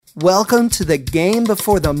Welcome to the Game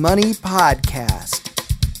Before the Money podcast,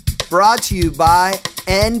 brought to you by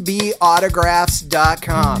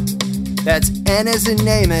nbautograph.com. That's N as in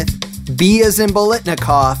Namath, B as in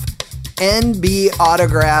Bolitnikoff,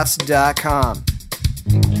 nbautograph.com.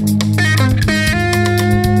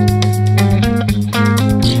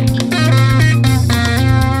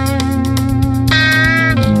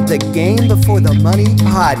 The Game Before the Money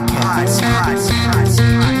podcast.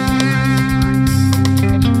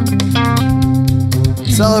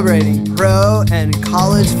 Celebrating pro and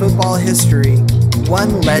college football history,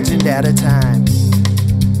 one legend at a time.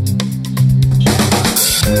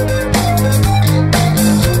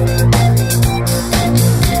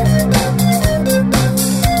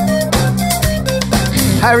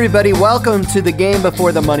 Hi everybody, welcome to the Game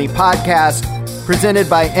Before the Money podcast, presented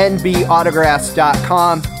by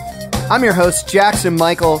nbautograph.com. I'm your host, Jackson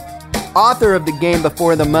Michael, author of The Game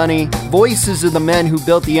Before the Money, Voices of the Men Who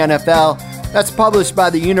Built the NFL. That's published by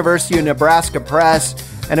the University of Nebraska Press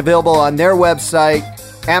and available on their website,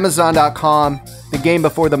 Amazon.com,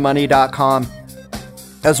 thegamebeforethemoney.com,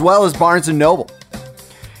 as well as Barnes & Noble.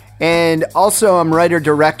 And also, I'm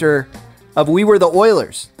writer-director of We Were the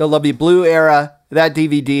Oilers, the Lovely Blue era. That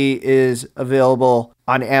DVD is available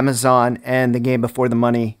on Amazon and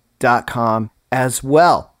thegamebeforethemoney.com as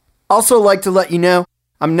well. Also like to let you know,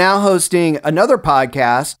 I'm now hosting another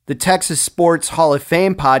podcast, the Texas Sports Hall of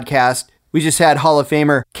Fame podcast. We just had Hall of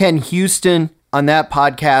Famer Ken Houston on that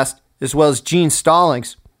podcast, as well as Gene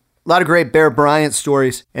Stallings. A lot of great Bear Bryant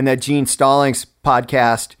stories in that Gene Stallings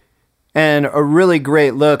podcast, and a really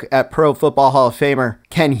great look at Pro Football Hall of Famer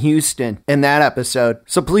Ken Houston in that episode.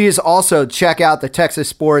 So please also check out the Texas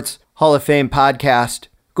Sports Hall of Fame podcast.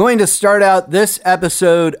 Going to start out this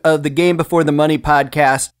episode of the Game Before the Money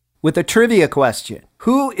podcast with a trivia question.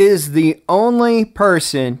 Who is the only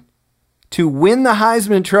person to win the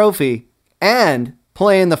Heisman Trophy and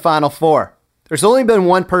play in the Final Four? There's only been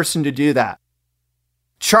one person to do that.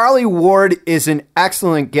 Charlie Ward is an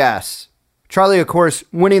excellent guess. Charlie, of course,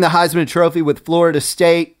 winning the Heisman Trophy with Florida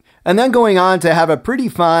State and then going on to have a pretty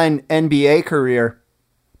fine NBA career.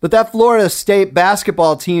 But that Florida State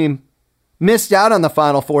basketball team missed out on the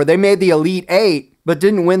Final Four. They made the Elite Eight, but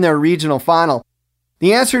didn't win their regional final.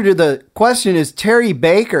 The answer to the question is Terry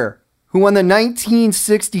Baker, who won the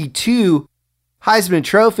 1962 Heisman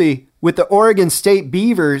Trophy with the Oregon State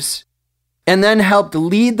Beavers and then helped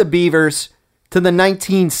lead the Beavers to the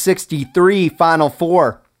 1963 Final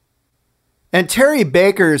Four. And Terry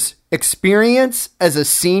Baker's experience as a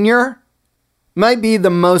senior might be the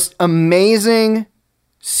most amazing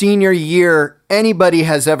senior year anybody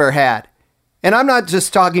has ever had. And I'm not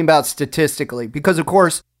just talking about statistically, because of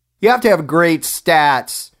course, you have to have great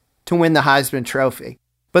stats to win the Heisman Trophy.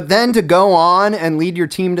 But then to go on and lead your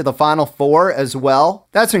team to the Final Four as well,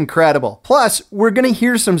 that's incredible. Plus, we're going to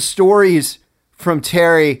hear some stories from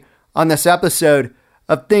Terry on this episode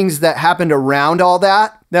of things that happened around all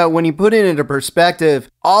that when you put it into perspective,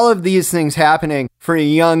 all of these things happening for a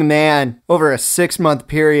young man over a 6-month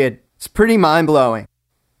period, it's pretty mind-blowing.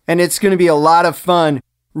 And it's going to be a lot of fun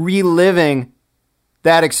reliving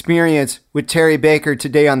that experience with Terry Baker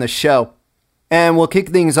today on the show. And we'll kick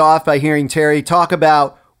things off by hearing Terry talk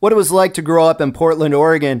about what it was like to grow up in Portland,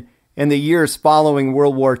 Oregon in the years following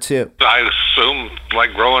World War II. I assume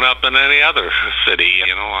like growing up in any other city.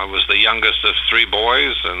 You know, I was the youngest of 3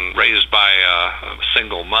 boys and raised by a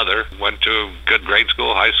single mother. Went to a good grade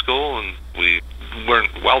school, high school, and we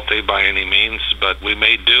weren't wealthy by any means, but we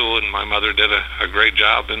made do, and my mother did a great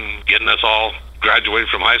job in getting us all graduated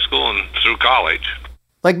from high school and through college.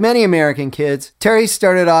 Like many American kids, Terry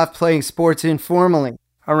started off playing sports informally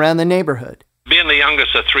around the neighborhood. Being the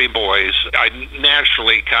youngest of 3 boys, I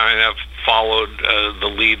naturally kind of followed the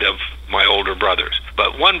lead of my older brothers.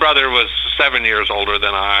 But one brother was 7 years older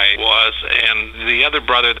than I was, and the other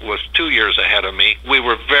brother was 2 years ahead of me. We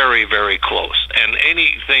were very, very close. And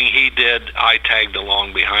anything he did, I tagged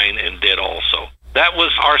along behind and did also. That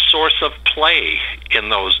was our source of play in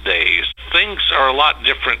those days. Things are a lot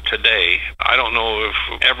different today. I don't know if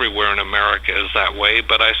everywhere in America is that way,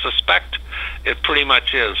 but I suspect it pretty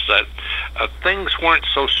much is that things weren't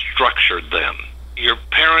so structured then. Your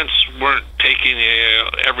parents weren't taking you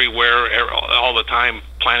everywhere all the time,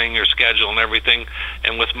 planning your schedule and everything.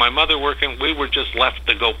 And with my mother working, we were just left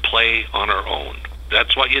to go play on our own.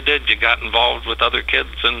 That's what you did. You got involved with other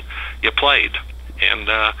kids and you played. And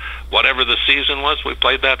whatever the season was, we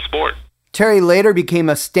played that sport. Terry later became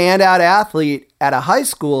a standout athlete at a high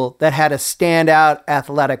school that had a standout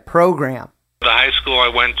athletic program. The high school I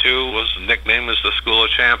went to was nicknamed as the School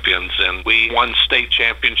of Champions, and we won state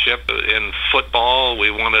championship in football.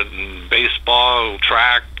 We won it in baseball,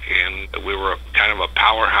 track, and we were kind of a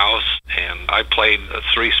powerhouse. And I played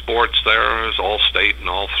 3 sports there. It was all state in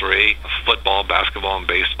all 3, football, basketball, and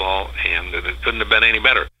baseball, and it couldn't have been any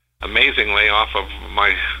better. Amazingly, off of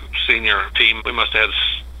my senior team, we must have had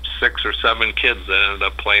 6 or 7 kids that ended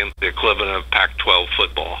up playing the equivalent of Pac-12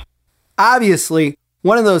 football. Obviously,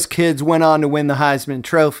 one of those kids went on to win the Heisman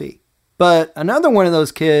Trophy, but another one of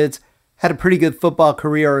those kids had a pretty good football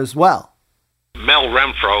career as well. Mel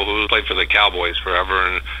Renfro, who played for the Cowboys forever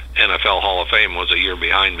and NFL Hall of Fame, was a year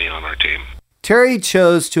behind me on our team. Terry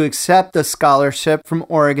chose to accept the scholarship from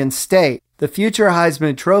Oregon State. The future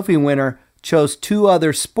Heisman Trophy winner chose 2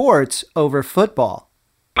 other sports over football.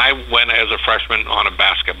 I went as a freshman on a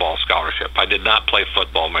basketball scholarship. I did not play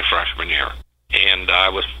football my freshman year. And I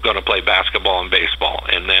was going to play basketball and baseball.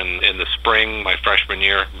 And then in the spring, my freshman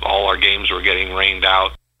year, all our games were getting rained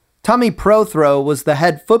out. Tommy Prothro was the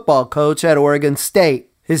head football coach at Oregon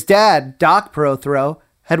State. His dad, Doc Prothro,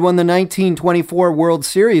 had won the 1924 World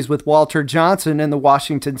Series with Walter Johnson and the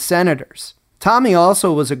Washington Senators. Tommy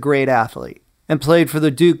also was a great athlete and played for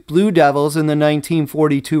the Duke Blue Devils in the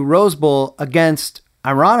 1942 Rose Bowl against,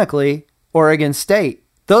 ironically, Oregon State.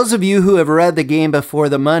 Those of you who have read The Game Before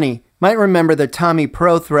the Money might remember that Tommy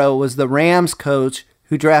Prothro was the Rams coach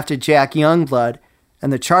who drafted Jack Youngblood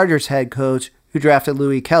and the Chargers head coach who drafted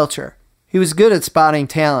Louis Kelcher. He was good at spotting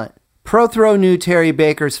talent. Prothro knew Terry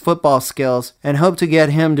Baker's football skills and hoped to get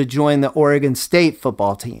him to join the Oregon State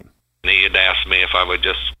football team. He had asked me if I would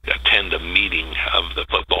just attend a meeting of the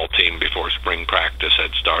football team before spring practice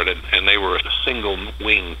had started, and they were a single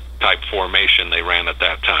wing type formation they ran at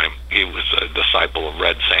that time. He was a disciple of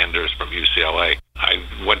Red Sanders from UCLA. I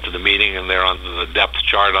went to the meeting, and there on the depth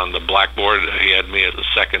chart on the blackboard, he had me as a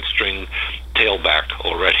second string tailback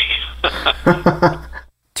already.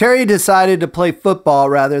 Terry decided to play football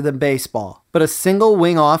rather than baseball, but a single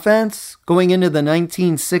wing offense going into the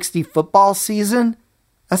 1960 football season?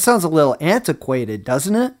 That sounds a little antiquated,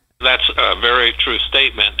 doesn't it? That's a very true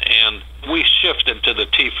statement, and we shifted to the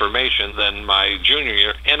T formation then my junior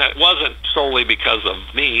year, and it wasn't solely because of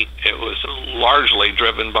me. It was largely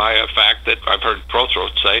driven by a fact that I've heard Prothro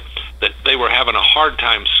say that they were having a hard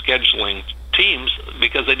time scheduling teams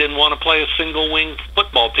because they didn't want to play a single wing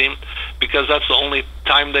football team because that's the only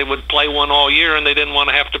time they would play one all year, and they didn't want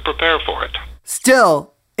to have to prepare for it.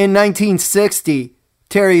 Still, in 1960,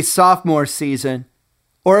 Terry's sophomore season,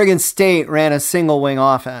 Oregon State ran a single-wing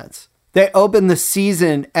offense. They opened the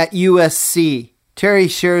season at USC. Terry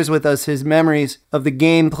shares with us his memories of the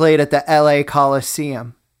game played at the LA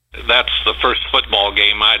Coliseum. That's the first football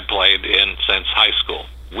game I'd played in since high school.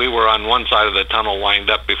 We were on one side of the tunnel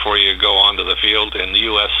lined up before you go onto the field, and the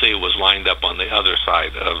USC was lined up on the other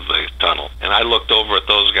side of the tunnel. And I looked over at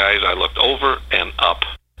those guys. I looked over and up,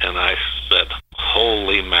 and I said,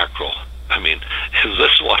 holy mackerel. I mean, is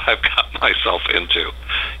this what I've got myself into?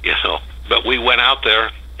 You know, but we went out there,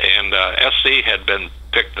 and SC had been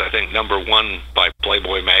picked, I think, number 1 by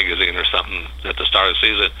Playboy magazine or something at the start of the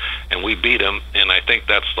season, and we beat them, and I think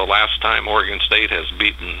that's the last time Oregon State has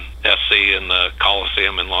beaten SC in the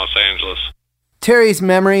Coliseum in Los Angeles. Terry's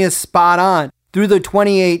memory is spot on. Through the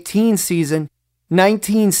 2018 season,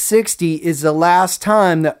 1960 is the last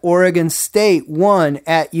time that Oregon State won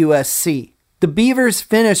at USC. The Beavers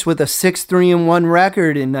finished with a 6-3-1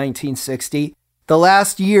 record in 1960, the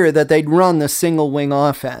last year that they'd run the single-wing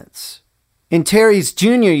offense. In Terry's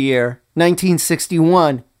junior year,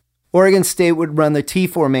 1961, Oregon State would run the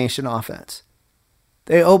T-formation offense.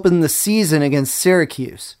 They opened the season against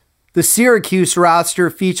Syracuse. The Syracuse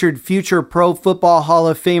roster featured future Pro Football Hall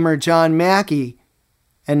of Famer John Mackey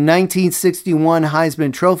and 1961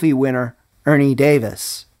 Heisman Trophy winner Ernie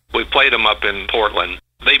Davis. We played them up in Portland.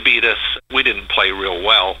 They beat us. We didn't play real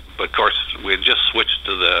well, but of course we had just switched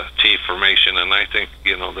to the T formation, and I think,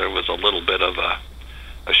 you know, there was a little bit of a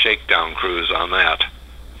shakedown cruise on that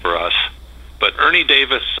for us. But Ernie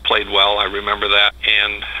Davis played well, I remember that,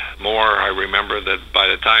 and more, I remember that by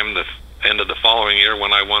the time the end of the following year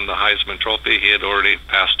when I won the Heisman Trophy, he had already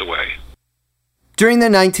passed away. During the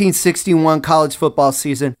 1961 college football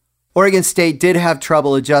season, Oregon State did have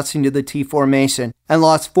trouble adjusting to the T formation and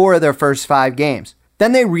lost 4 of their first 5 games.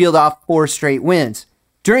 Then they reeled off 4 straight wins.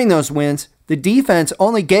 During those wins, the defense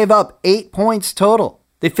only gave up 8 points total.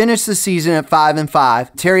 They finished the season at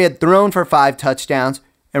 5-5. Terry had thrown for 5 touchdowns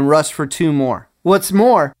and rushed for 2 more. What's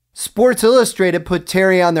more, Sports Illustrated put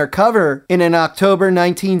Terry on their cover in an October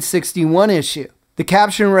 1961 issue. The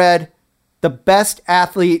caption read, "The best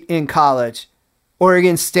athlete in college,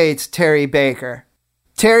 Oregon State's Terry Baker."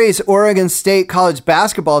 Terry's Oregon State college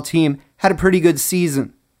basketball team had a pretty good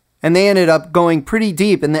season, and they ended up going pretty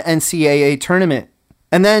deep in the NCAA tournament.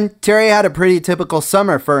 And then Terry had a pretty typical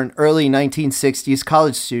summer for an early 1960s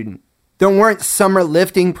college student. There weren't summer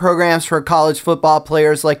lifting programs for college football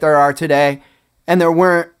players like there are today, and there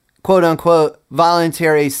weren't quote-unquote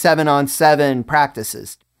voluntary 7-on-7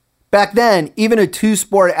 practices. Back then, even a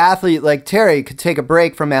two-sport athlete like Terry could take a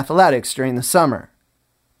break from athletics during the summer.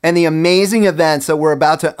 And the amazing events that were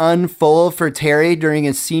about to unfold for Terry during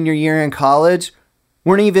his senior year in college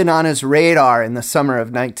weren't even on his radar in the summer of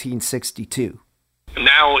 1962.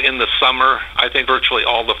 Now in the summer, I think virtually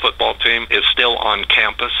all the football team is still on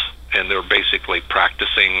campus, and they're basically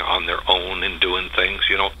practicing on their own and doing things.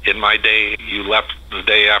 You know, in my day, you left the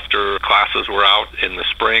day after classes were out in the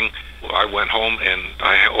spring. I went home and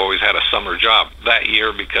I always had a summer job. That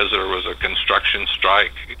year, because there was a construction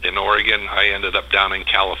strike in Oregon, I ended up down in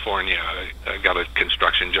California. I got a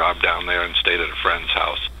construction job down there and stayed at a friend's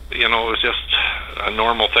house. You know, it was just a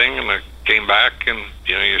normal thing, and I came back, and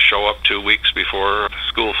you know, you show up 2 weeks before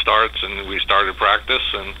school starts, and we started practice,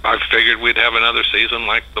 and I figured we'd have another season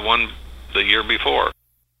like the year before.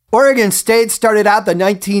 Oregon State started out the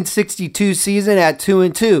 1962 season at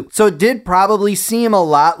 2-2, so it did probably seem a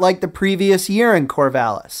lot like the previous year in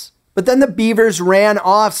Corvallis. But then the Beavers ran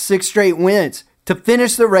off 6 straight wins to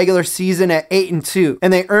finish the regular season at 8-2,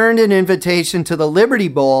 and they earned an invitation to the Liberty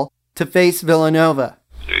Bowl to face Villanova.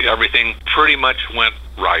 Everything pretty much went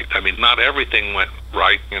right. I mean, not everything went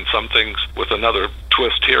right, and some things with another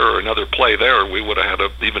twist here or another play there, we would have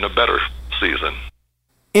had even a better season.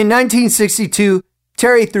 In 1962,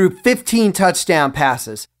 Terry threw 15 touchdown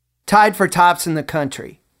passes, tied for tops in the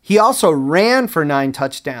country. He also ran for 9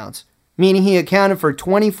 touchdowns, meaning he accounted for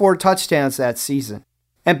 24 touchdowns that season.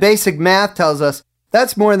 And basic math tells us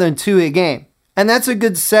that's more than 2 a game. And that's a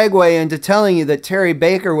good segue into telling you that Terry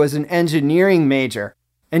Baker was an engineering major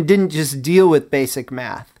and didn't just deal with basic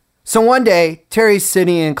math. So one day, Terry's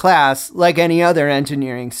sitting in class like any other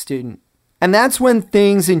engineering student. And that's when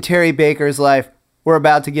things in Terry Baker's life were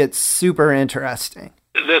about to get super interesting.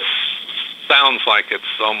 This sounds like it's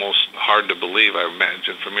almost hard to believe, I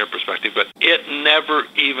imagine, from your perspective, but it never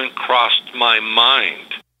even crossed my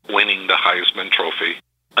mind winning the Heisman Trophy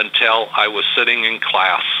until I was sitting in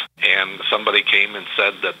class and somebody came and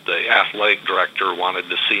said that the athletic director wanted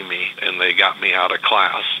to see me, and they got me out of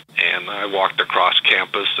class. And I walked across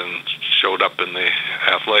campus and showed up in the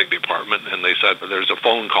athletic department, and they said, there's a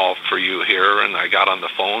phone call for you here. And I got on the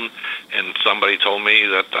phone, and somebody told me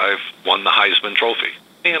that I've won the Heisman Trophy.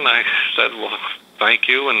 And I said, well, thank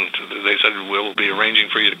you. And they said, we'll be arranging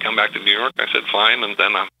for you to come back to New York. I said, fine. And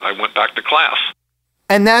then I went back to class.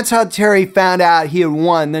 And that's how Terry found out he had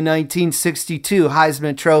won the 1962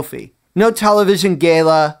 Heisman Trophy. No television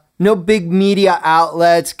gala, no big media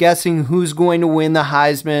outlets guessing who's going to win the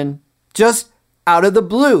Heisman. Just out of the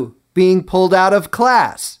blue, being pulled out of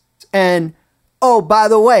class. And, oh, by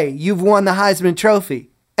the way, you've won the Heisman Trophy.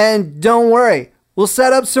 And don't worry, we'll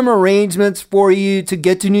set up some arrangements for you to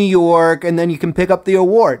get to New York, and then you can pick up the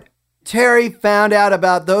award. Terry found out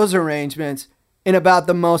about those arrangements in about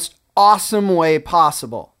the most awesome way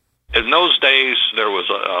possible. In those days, there was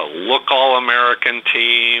a Look All-American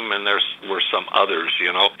team, and there were some others,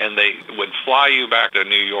 you know, and they would fly you back to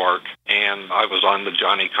New York, and I was on the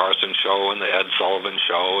Johnny Carson show and the Ed Sullivan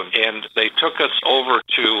show, and they took us over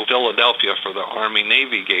to Philadelphia for the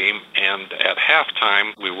Army-Navy game, and at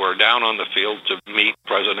halftime, we were down on the field to meet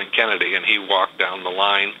President Kennedy, and he walked down the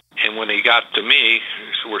line, and when he got to me,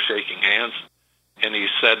 we're shaking hands, and he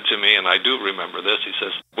said to me, and I do remember this, he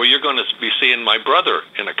says, well, you're going to be seeing my brother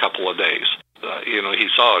in a couple of days. He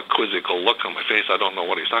saw a quizzical look on my face. I don't know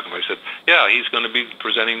what he's talking about. He said, yeah, he's going to be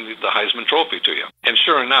presenting the Heisman Trophy to you. And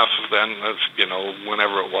sure enough, then,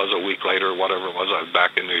 whenever it was, a week later, whatever it was, I was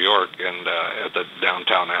back in New York and at the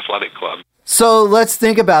Downtown Athletic Club. So let's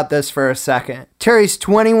think about this for a second. Terry's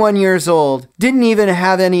 21 years old, didn't even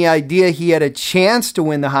have any idea he had a chance to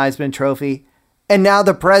win the Heisman Trophy. And now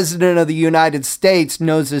the President of the United States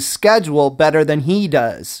knows his schedule better than he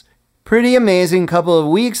does. Pretty amazing couple of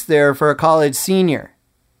weeks there for a college senior.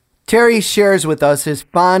 Terry shares with us his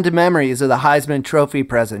fond memories of the Heisman Trophy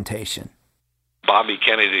presentation. Bobby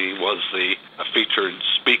Kennedy was the featured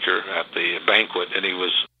speaker at the banquet, and he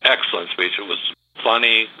was excellent speech. It was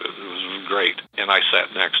funny. It was great. And I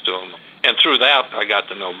sat next to him. And through that, I got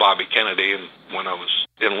to know Bobby Kennedy. And when I was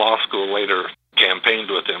in law school later, campaigned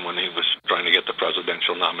with him when he was trying to get the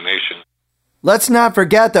presidential nomination. Let's not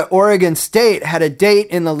forget that Oregon State had a date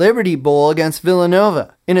in the Liberty Bowl against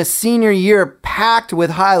Villanova. In a senior year packed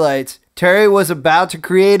with highlights, Terry was about to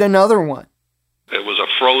create another one. It was a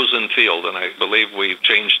frozen field, and I believe we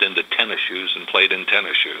changed into tennis shoes and played in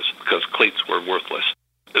tennis shoes because cleats were worthless.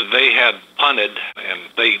 They had punted, and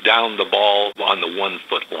they downed the ball on the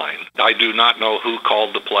 1-foot line. I do not know who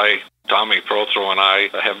called the play. Tommy Prothro and I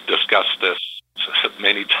have discussed this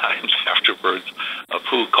many times afterwards of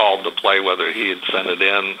who called the play, whether he had sent it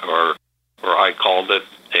in or I called it.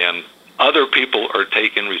 And other people are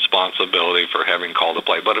taking responsibility for having called the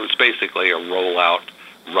play. But it was basically a rollout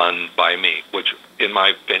run by me, which in my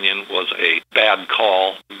opinion was a bad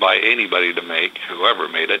call by anybody to make, whoever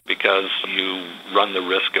made it, because you run the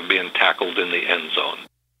risk of being tackled in the end zone.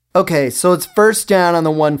 Okay, so it's first down on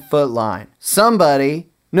the 1-foot line. Somebody,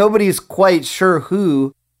 nobody's quite sure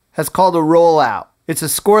who, has called a rollout. It's a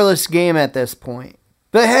scoreless game at this point.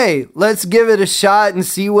 But hey, let's give it a shot and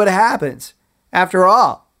see what happens. After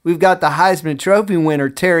all, we've got the Heisman Trophy winner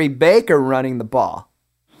Terry Baker running the ball.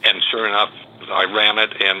 And sure enough, I ran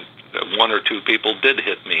it, and one or two people did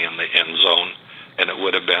hit me in the end zone, and it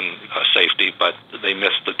would have been a safety, but they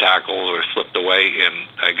missed the tackle or slipped away, and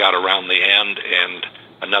I got around the end, and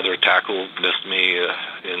another tackle missed me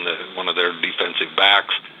in one of their defensive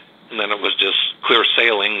backs, and then it was just clear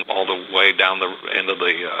sailing all the way down the end of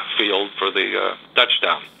the field for the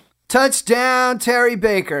touchdown. Touchdown, Terry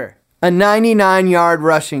Baker. A 99-yard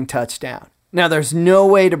rushing touchdown. Now, there's no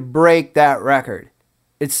way to break that record.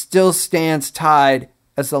 It still stands tied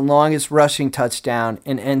as the longest rushing touchdown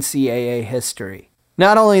in NCAA history.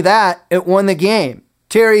 Not only that, it won the game.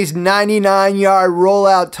 Terry's 99-yard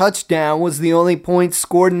rollout touchdown was the only point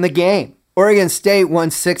scored in the game. Oregon State won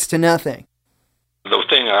 6-0. The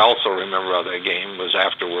thing I also remember of that game was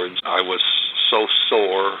afterwards, I was so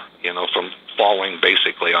sore, from falling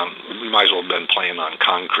basically on, we might as well have been playing on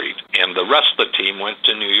concrete. And the rest of the team went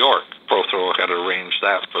to New York. Prothro had arranged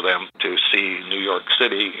that for them to see New York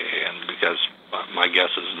City, and because my guess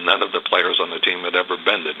is none of the players on the team had ever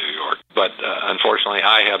been to New York. But unfortunately,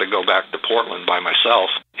 I had to go back to Portland by myself,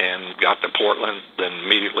 and got to Portland, then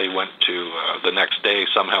immediately went to the next day,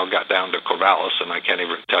 somehow got down to Corvallis, and I can't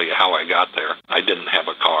even tell you how I got there. I didn't have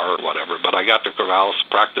a car or whatever, but I got to Corvallis,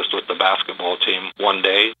 practiced with the basketball team one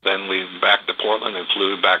day, then we back to Portland and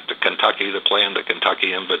flew back to Kentucky to play in the Kentucky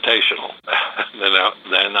Invitational.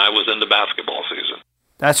 Then I was into basketball season.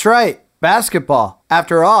 That's right, basketball.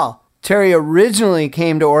 After all, Terry originally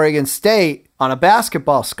came to Oregon State on a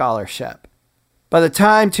basketball scholarship. By the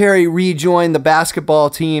time Terry rejoined the basketball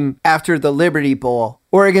team after the Liberty Bowl,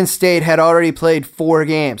 Oregon State had already played 4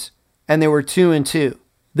 games, and they were 2-2.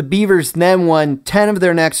 The Beavers then won 10 of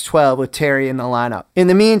their next 12 with Terry in the lineup. In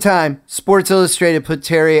the meantime, Sports Illustrated put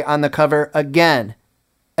Terry on the cover again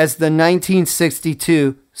as the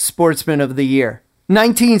 1962 Sportsman of the Year.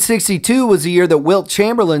 1962 was the year that Wilt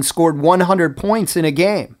Chamberlain scored 100 points in a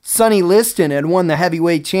game. Sonny Liston had won the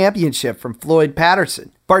heavyweight championship from Floyd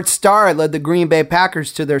Patterson. Bart Starr led the Green Bay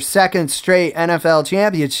Packers to their second straight NFL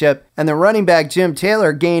championship, and the running back Jim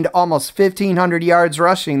Taylor gained almost 1,500 yards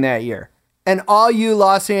rushing that year. And all you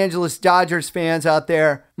Los Angeles Dodgers fans out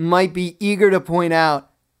there might be eager to point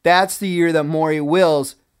out that's the year that Maury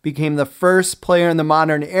Wills became the first player in the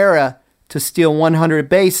modern era to steal 100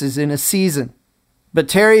 bases in a season. But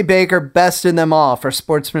Terry Baker bested them all for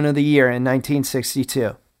Sportsman of the Year in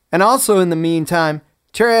 1962. And also in the meantime,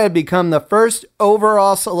 Terry had become the first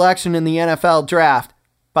overall selection in the NFL draft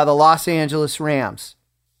by the Los Angeles Rams.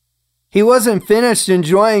 He wasn't finished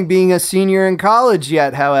enjoying being a senior in college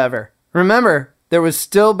yet, however. Remember, there was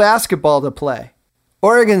still basketball to play.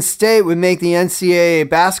 Oregon State would make the NCAA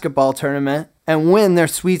basketball tournament and win their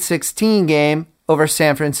Sweet 16 game over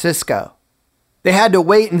San Francisco. They had to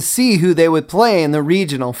wait and see who they would play in the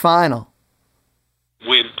regional final.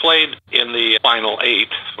 We had played in the Final 8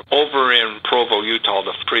 over in Provo, Utah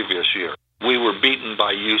the previous year. We were beaten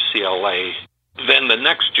by UCLA. Then the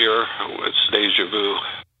next year, it's deja vu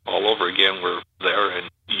all over again. We're there, and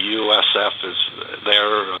USF is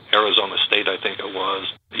there, Arizona State, I think it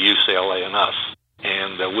was, UCLA and us.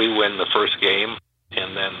 And we win the first game,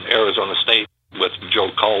 and then Arizona State with Joe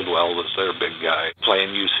Caldwell was their big guy,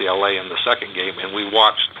 playing UCLA in the second game, and we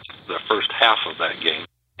watched the first half of that game,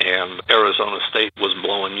 and Arizona State was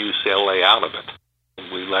blowing UCLA out of it.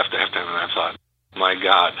 We left after, and I thought, my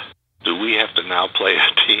God, do we have to now play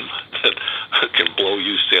a team that can blow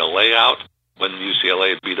UCLA out when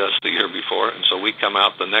UCLA beat us the year before? And so we come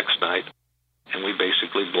out the next night, and we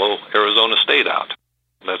basically blow Arizona State out.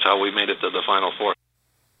 That's how we made it to the Final Four.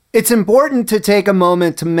 It's important to take a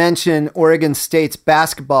moment to mention Oregon State's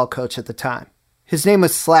basketball coach at the time. His name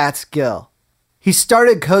was Slats Gill. He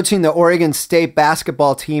started coaching the Oregon State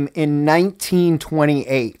basketball team in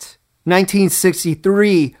 1928.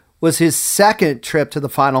 1963 was his second trip to the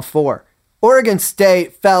Final Four. Oregon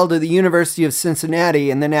State fell to the University of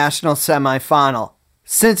Cincinnati in the national semifinal.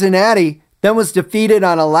 Cincinnati then was defeated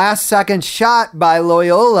on a last-second shot by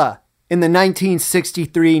Loyola in the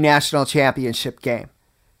 1963 National Championship game.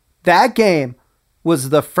 That game was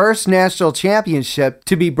the first national championship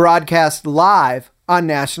to be broadcast live on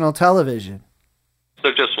national television.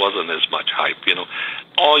 There just wasn't as much hype,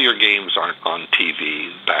 All your games aren't on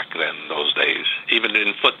TV back then, those days. Even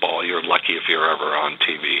in football, you're lucky if you're ever on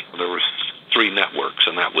TV. There was 3 networks,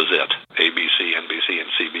 and that was it. ABC, NBC, and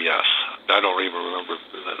CBS. I don't even remember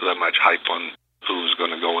that much hype on who's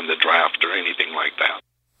going to go in the draft or anything like that.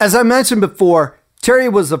 As I mentioned before, Terry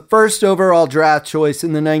was the first overall draft choice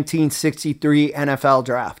in the 1963 NFL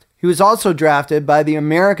draft. He was also drafted by the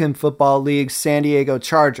American Football League's San Diego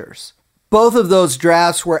Chargers. Both of those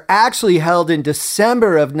drafts were actually held in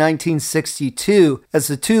December of 1962 as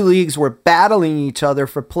the two leagues were battling each other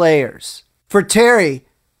for players. For Terry,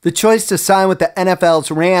 the choice to sign with the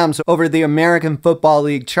NFL's Rams over the American Football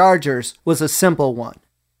League Chargers was a simple one.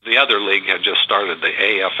 The other league had just started, the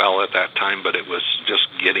AFL at that time, but it was just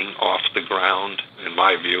getting off the ground. In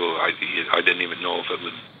my view, I didn't even know if it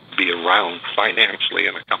would be around financially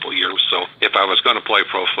in a couple of years. So if I was going to play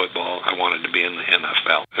pro football, I wanted to be in the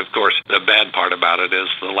NFL. Of course, the bad part about it is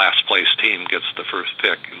the last place team gets the first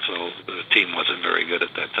pick, and so the team wasn't very good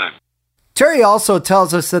at that time. Terry also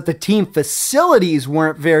tells us that the team facilities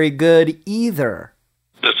weren't very good either.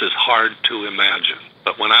 This is hard to imagine,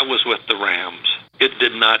 but when I was with the Rams, it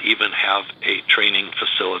did not even have a training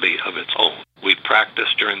facility of its own. We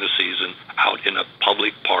practiced during the season out in a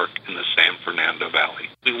public park in the San Fernando Valley.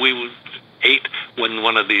 We would eat when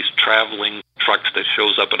one of these traveling trucks that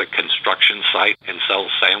shows up at a construction site and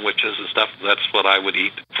sells sandwiches and stuff, that's what I would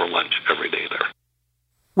eat for lunch every day there.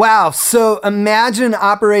 Wow, so imagine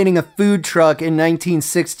operating a food truck in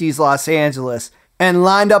 1960s Los Angeles, and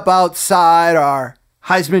lined up outside are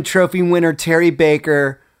Heisman Trophy winner Terry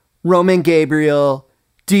Baker, Roman Gabriel,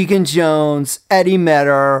 Deacon Jones, Eddie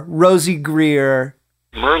Metter, Rosie Greer,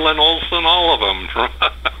 Merlin Olsen, all of them.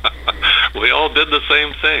 We all did the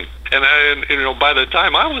same thing. And by the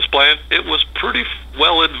time I was playing, it was pretty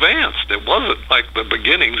well advanced. It wasn't like the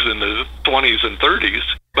beginnings in the 20s and 30s.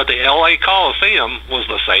 But the LA Coliseum was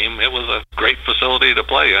the same. It was a great facility to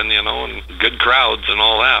play in, and good crowds and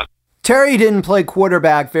all that. Terry didn't play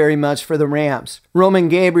quarterback very much for the Rams. Roman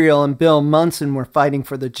Gabriel and Bill Munson were fighting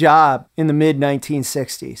for the job in the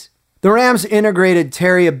mid-1960s. The Rams integrated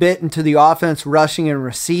Terry a bit into the offense, rushing and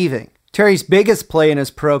receiving. Terry's biggest play in his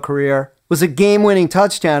pro career was a game-winning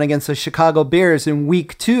touchdown against the Chicago Bears in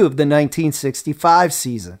Week 2 of the 1965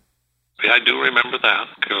 season. I do remember that,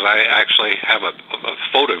 because I actually have a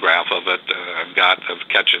photograph of it I've got of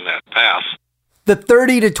catching that pass. The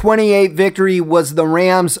 30-28 victory was the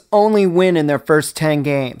Rams' only win in their first 10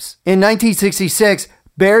 games. In 1966,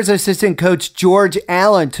 Bears assistant coach George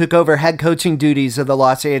Allen took over head coaching duties of the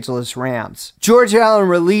Los Angeles Rams. George Allen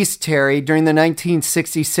released Terry during the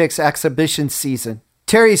 1966 exhibition season.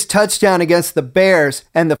 Terry's touchdown against the Bears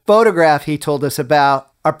and the photograph he told us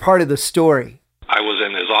about are part of the story. I was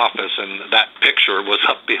in his office, and that picture was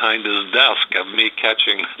up behind his desk of me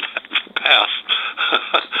catching that pass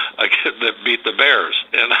that beat the Bears.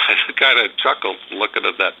 And I kind of chuckled looking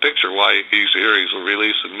at that picture. Why he's here, he's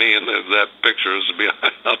releasing me, and that picture is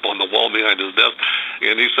up on the wall behind his desk.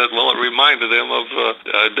 And he said, well, it reminded him of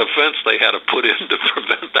a defense they had to put in to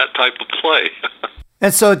prevent that type of play.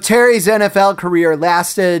 And so Terry's NFL career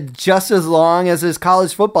lasted just as long as his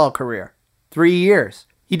college football career, 3 years.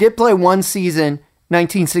 He did play one season,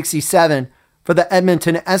 1967, for the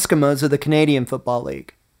Edmonton Eskimos of the Canadian Football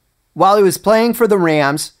League. While he was playing for the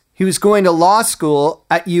Rams, he was going to law school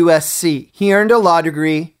at USC. He earned a law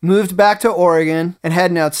degree, moved back to Oregon, and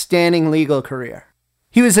had an outstanding legal career.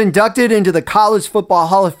 He was inducted into the College Football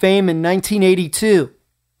Hall of Fame in 1982.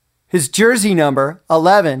 His jersey number,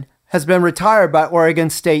 11, has been retired by Oregon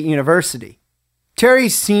State University.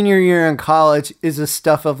 Terry's senior year in college is the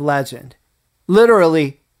stuff of legend.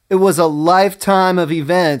 Literally, it was a lifetime of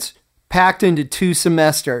events packed into 2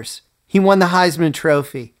 semesters. He won the Heisman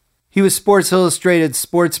Trophy. He was Sports Illustrated's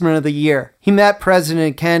Sportsman of the Year. He met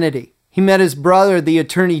President Kennedy. He met his brother, the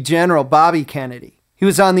Attorney General, Bobby Kennedy. He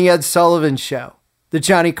was on the Ed Sullivan Show, the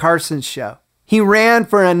Johnny Carson Show. He ran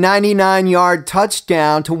for a 99-yard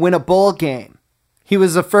touchdown to win a bowl game. He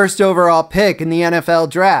was the first overall pick in the NFL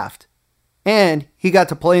draft. And he got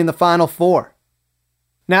to play in the Final Four.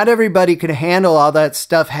 Not everybody could handle all that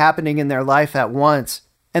stuff happening in their life at once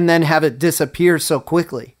and then have it disappear so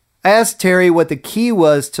quickly. I asked Terry what the key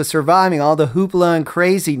was to surviving all the hoopla and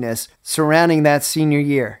craziness surrounding that senior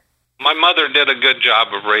year. My mother did a good job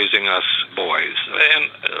of raising us boys.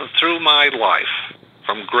 And through my life,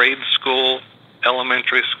 from grade school,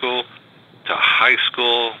 elementary school, to high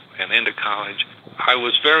school and into college, I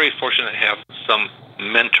was very fortunate to have some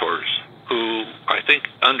mentors who I think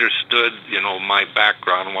understood, my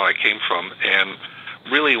background and where I came from, and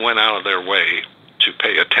really went out of their way to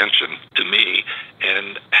pay attention to me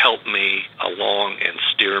and help me along and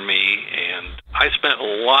steer me. And I spent a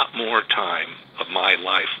lot more time of my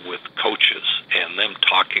life with coaches and them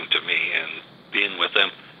talking to me and being with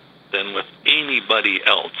them than with anybody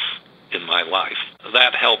else in my life.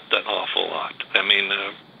 That helped an awful lot. I mean,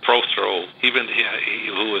 Pro Throw, even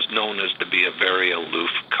who was known as to be a very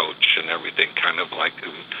aloof coach and everything, kind of like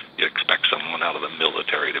you expect someone out of the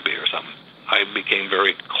military to be or something. I became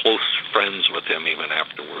very close friends with him even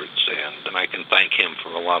afterwards, and I can thank him for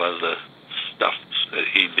a lot of the stuff that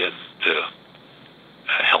he did to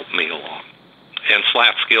help me along. And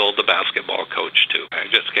Slatskill, the basketball coach, too. I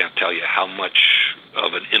just can't tell you how much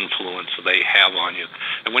of an influence they have on you.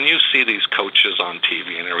 And when you see these coaches on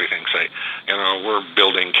TV and everything say, we're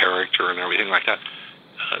building character and everything like that,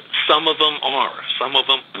 some of them are. Some of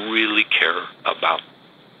them really care about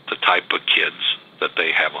the type of kids that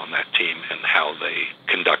they have on that team and how they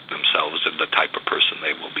conduct themselves and the type of person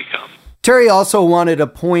they will become. Terry also wanted to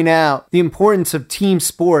point out the importance of team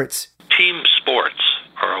sports. Team sports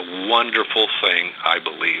are a wonderful thing, I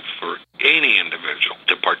believe, for any individual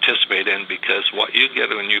to participate in, because what you get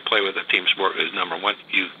when you play with a team sport is, number one,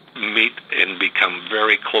 you meet and become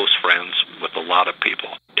very close friends with a lot of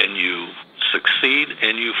people, and you succeed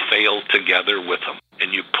and you fail together with them,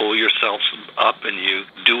 and you pull yourselves up and you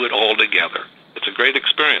do it all together. It's a great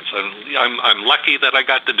experience, and I'm lucky that I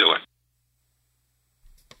got to do it.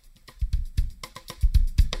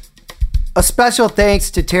 A special thanks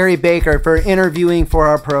to Terry Baker for interviewing for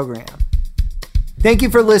our program. Thank you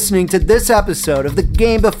for listening to this episode of the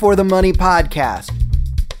Game Before the Money podcast,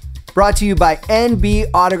 brought to you by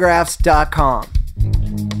nbautographs.com.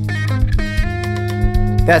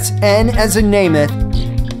 That's N as in Namath,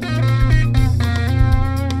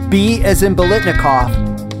 B as in Bolitnikov,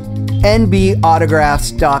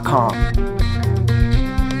 nbautographs.com.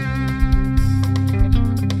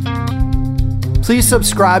 Please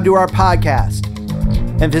subscribe to our podcast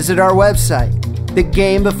and visit our website,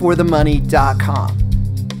 thegamebeforethemoney.com.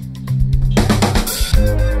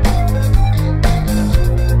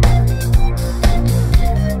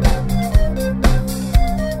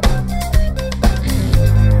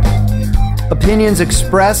 Opinions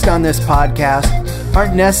expressed on this podcast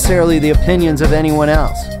aren't necessarily the opinions of anyone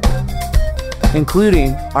else,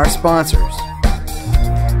 including our sponsors.